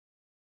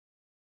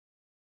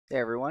Hey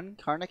everyone,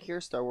 Karnak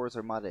here, Star Wars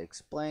Armada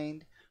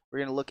Explained. We're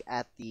going to look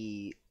at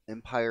the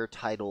Empire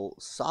title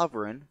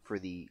Sovereign for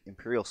the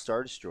Imperial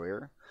Star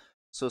Destroyer.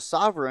 So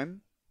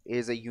Sovereign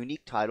is a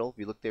unique title. If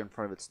you look there in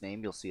front of its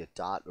name, you'll see a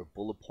dot or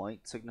bullet point.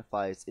 It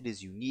signifies it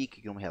is unique.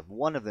 You can only have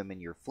one of them in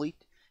your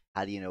fleet.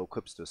 How do you know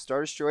equips to a Star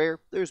Destroyer?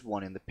 There's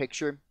one in the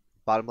picture.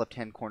 Bottom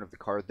left-hand corner of the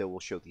card, though, will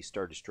show the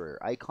Star Destroyer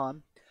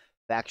icon.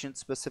 Faction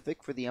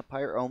specific for the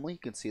Empire only. You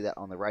can see that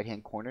on the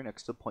right-hand corner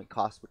next to the point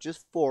cost, which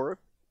is 4.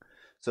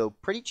 So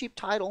pretty cheap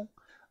title.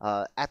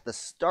 At the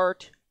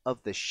start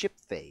of the ship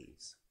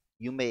phase,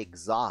 you may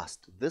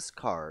exhaust this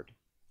card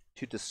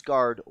to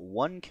discard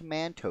one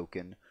command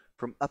token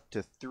from up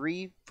to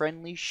 3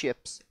 friendly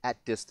ships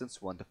at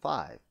distance 1 to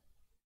 5.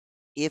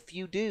 If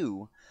you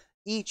do,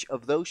 each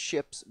of those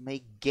ships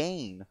may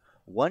gain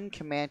 1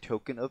 command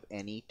token of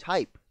any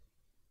type.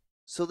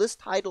 So this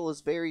title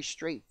is very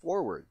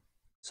straightforward.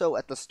 So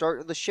at the start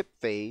of the ship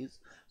phase,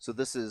 so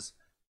this is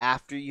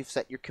after you've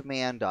set your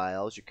command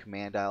dials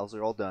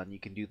are all done. You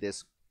can do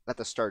this at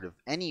the start of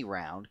any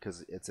round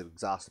because it's an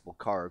exhaustible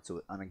card, so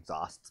it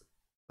unexhausts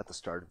at the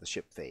start of the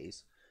ship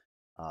phase.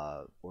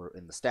 Or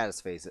in the status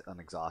phase, it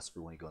unexhausts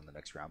for when you go in the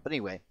next round. But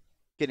anyway,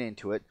 get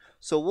into it.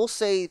 So we'll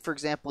say, for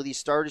example, these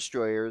Star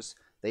Destroyers,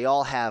 they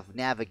all have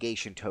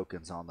navigation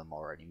tokens on them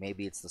already.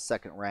 Maybe it's the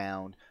second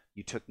round.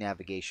 You took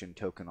navigation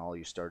token all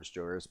your Star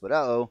Destroyers,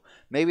 but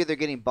maybe they're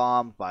getting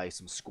bombed by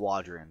some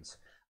squadrons.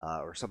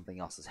 Or something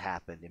else has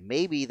happened, and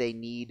maybe they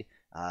need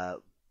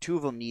 2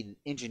 of them need an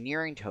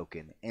engineering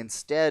token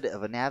instead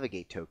of a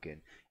navigate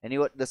token. And you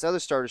know what? This other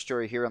Star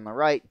Destroyer here on the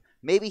right,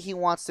 maybe he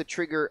wants to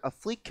trigger a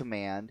fleet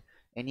command,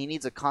 and he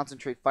needs a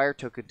concentrate fire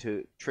token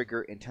to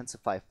trigger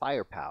intensify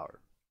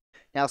firepower.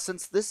 Now,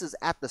 since this is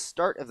at the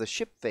start of the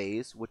ship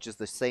phase, which is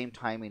the same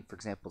timing, for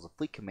example, as a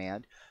fleet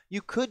command,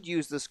 you could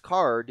use this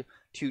card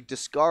to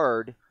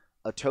discard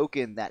a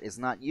token that is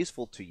not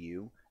useful to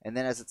you. And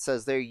then, as it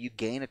says there, you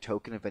gain a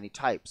token of any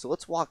type. So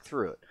let's walk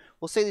through it.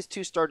 We'll say these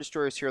 2 Star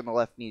Destroyers here on the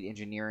left need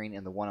engineering,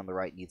 and the one on the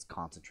right needs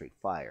concentrate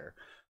fire.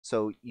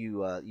 So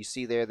you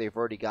see there, they've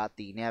already got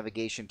the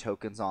navigation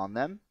tokens on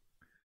them.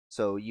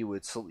 So you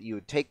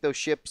would take those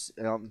ships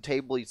on the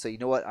table. You'd say, you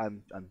know what,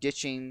 I'm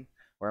ditching,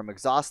 or I'm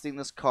exhausting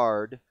this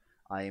card.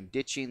 I am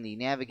ditching the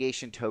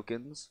navigation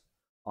tokens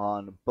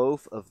on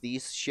both of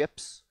these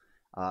ships.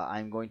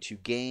 I'm going to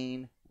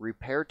gain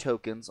repair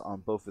tokens on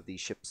both of these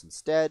ships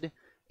instead.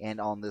 And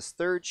on this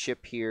third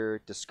ship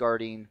here,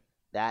 discarding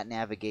that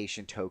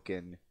navigation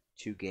token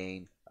to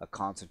gain a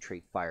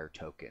concentrate fire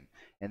token.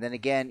 And then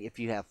again, if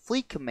you have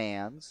fleet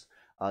commands,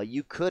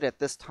 you could at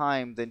this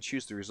time then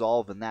choose to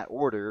resolve in that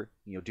order,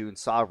 doing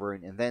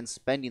Sovereign, and then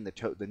spending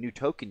the new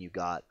token you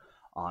got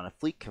on a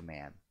fleet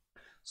command.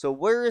 So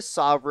where is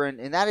Sovereign?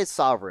 And that is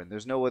Sovereign.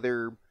 There's no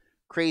other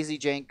crazy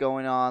jank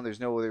going on. There's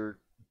no other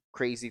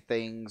crazy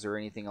things or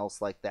anything else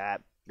like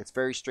that. It's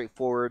very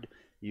straightforward.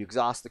 You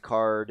exhaust the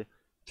card.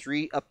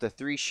 Up to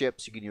 3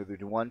 ships. You can either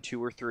do 1,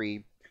 2, or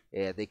 3.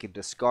 They can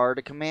discard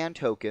a command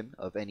token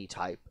of any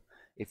type.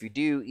 If you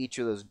do, each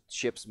of those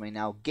ships may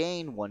now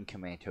gain 1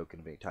 command token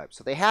of any type.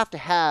 So they have to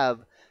have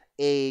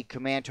a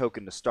command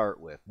token to start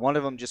with. One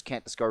of them just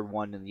can't discard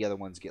 1, and the other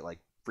ones get like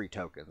free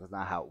tokens. That's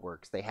not how it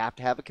works. They have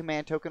to have a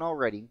command token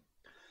already.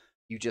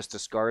 You just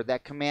discard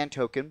that command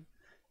token,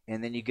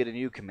 and then you get a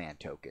new command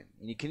token.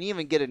 And you can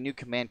even get a new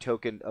command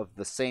token of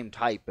the same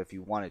type if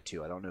you wanted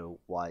to. I don't know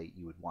why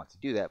you would want to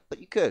do that, but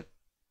you could.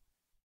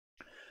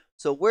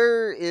 So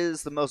where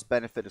is the most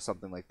benefit of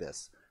something like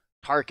this?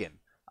 Tarkin.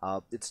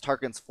 It's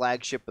Tarkin's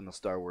flagship in the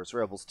Star Wars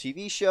Rebels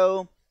TV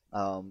show.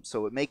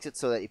 So it makes it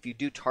so that if you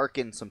do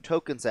Tarkin some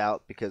tokens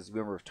out, because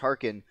remember with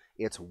Tarkin,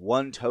 it's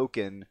 1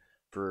 token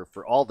for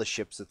all the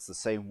ships. It's the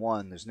same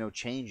one. There's no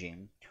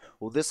changing.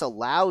 Well, this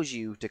allows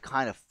you to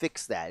kind of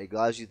fix that. It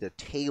allows you to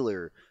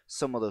tailor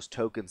some of those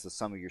tokens to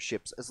some of your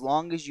ships as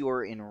long as you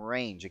are in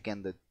range.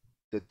 Again,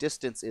 the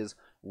distance is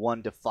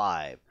 1 to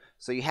 5.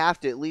 So you have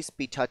to at least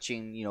be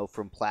touching,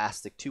 from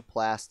plastic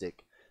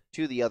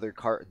to the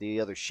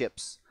other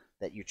ships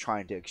that you're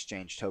trying to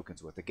exchange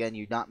tokens with. Again,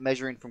 you're not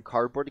measuring from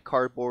cardboard to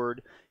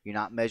cardboard. You're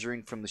not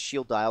measuring from the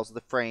shield dials of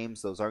the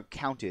frames. Those aren't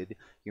counted.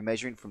 You're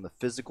measuring from the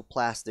physical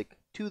plastic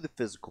to the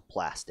physical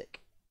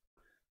plastic.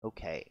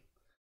 Okay.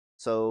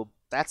 So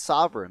that's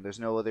Sovereign. There's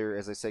no other,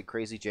 as I said,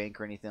 crazy jank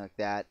or anything like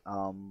that.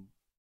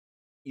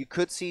 You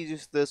could see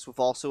this with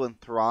also in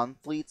Thrawn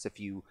fleets if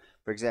you,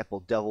 for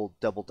example,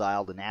 double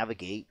dial to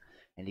navigate,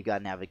 and you've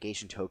got a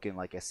navigation token.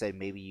 Like I said,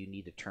 maybe you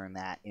need to turn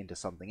that into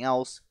something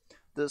else.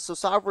 So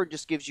Sovereign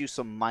just gives you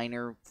some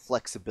minor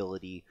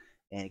flexibility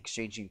and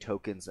exchanging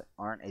tokens that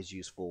aren't as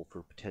useful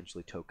for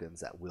potentially tokens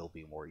that will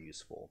be more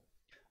useful.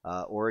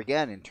 Or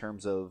again, in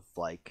terms of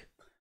like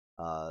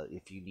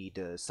if you need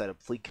to set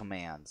up fleet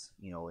commands,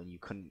 and you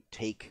couldn't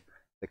take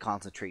the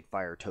concentrate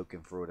fire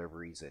token for whatever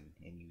reason,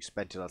 and you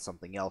spent it on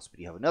something else, but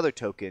you have another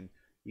token,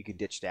 you can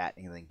ditch that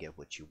and then get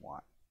what you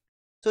want.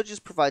 So it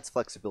just provides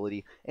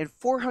flexibility. In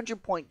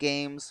 400-point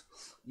games,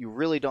 you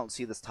really don't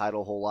see this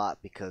title a whole lot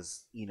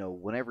because,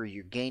 whenever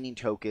you're gaining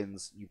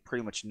tokens, you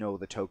pretty much know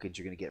the tokens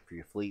you're going to get for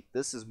your fleet.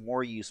 This is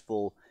more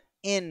useful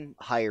in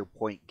higher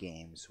point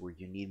games where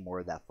you need more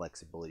of that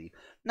flexibility.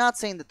 Not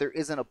saying that there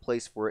isn't a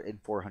place for it in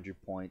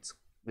 400 points.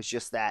 It's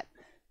just that,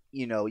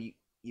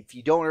 if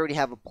you don't already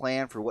have a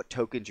plan for what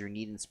tokens you're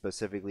needing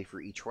specifically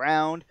for each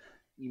round,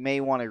 you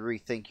may want to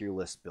rethink your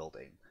list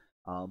building.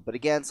 But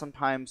again,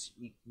 sometimes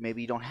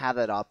maybe you don't have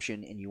that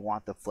option and you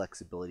want the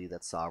flexibility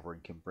that Sovereign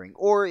can bring.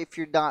 Or if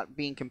you're not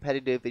being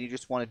competitive and you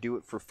just want to do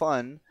it for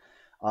fun,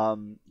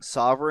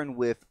 Sovereign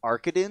with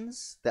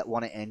Archidins that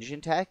want to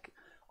engine tech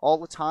all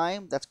the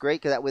time, that's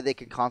great, because that way they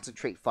can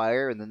concentrate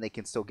fire and then they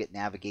can still get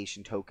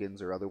navigation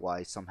tokens or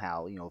otherwise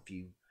somehow, if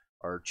you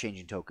are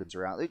changing tokens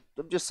around.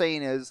 I'm just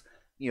saying is,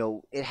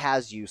 it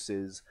has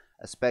uses,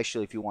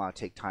 especially if you want to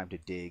take time to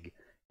dig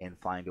and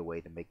find a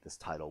way to make this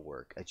title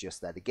work. It's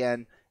just that,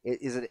 again,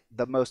 is it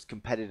the most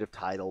competitive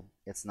title?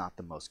 It's not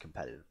the most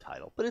competitive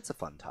title, but it's a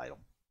fun title.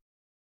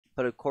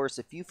 But of course,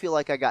 if you feel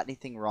like I got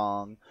anything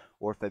wrong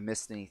or if I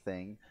missed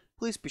anything,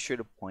 please be sure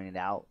to point it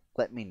out.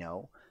 Let me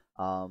know.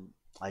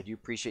 I do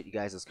appreciate you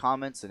guys'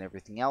 comments and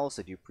everything else.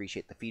 I do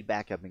appreciate the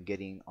feedback I've been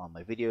getting on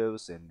my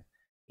videos, and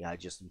yeah,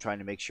 I'm trying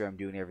to make sure I'm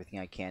doing everything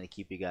I can to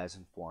keep you guys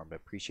informed. I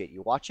appreciate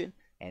you watching,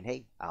 and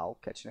hey, I'll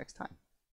catch you next time.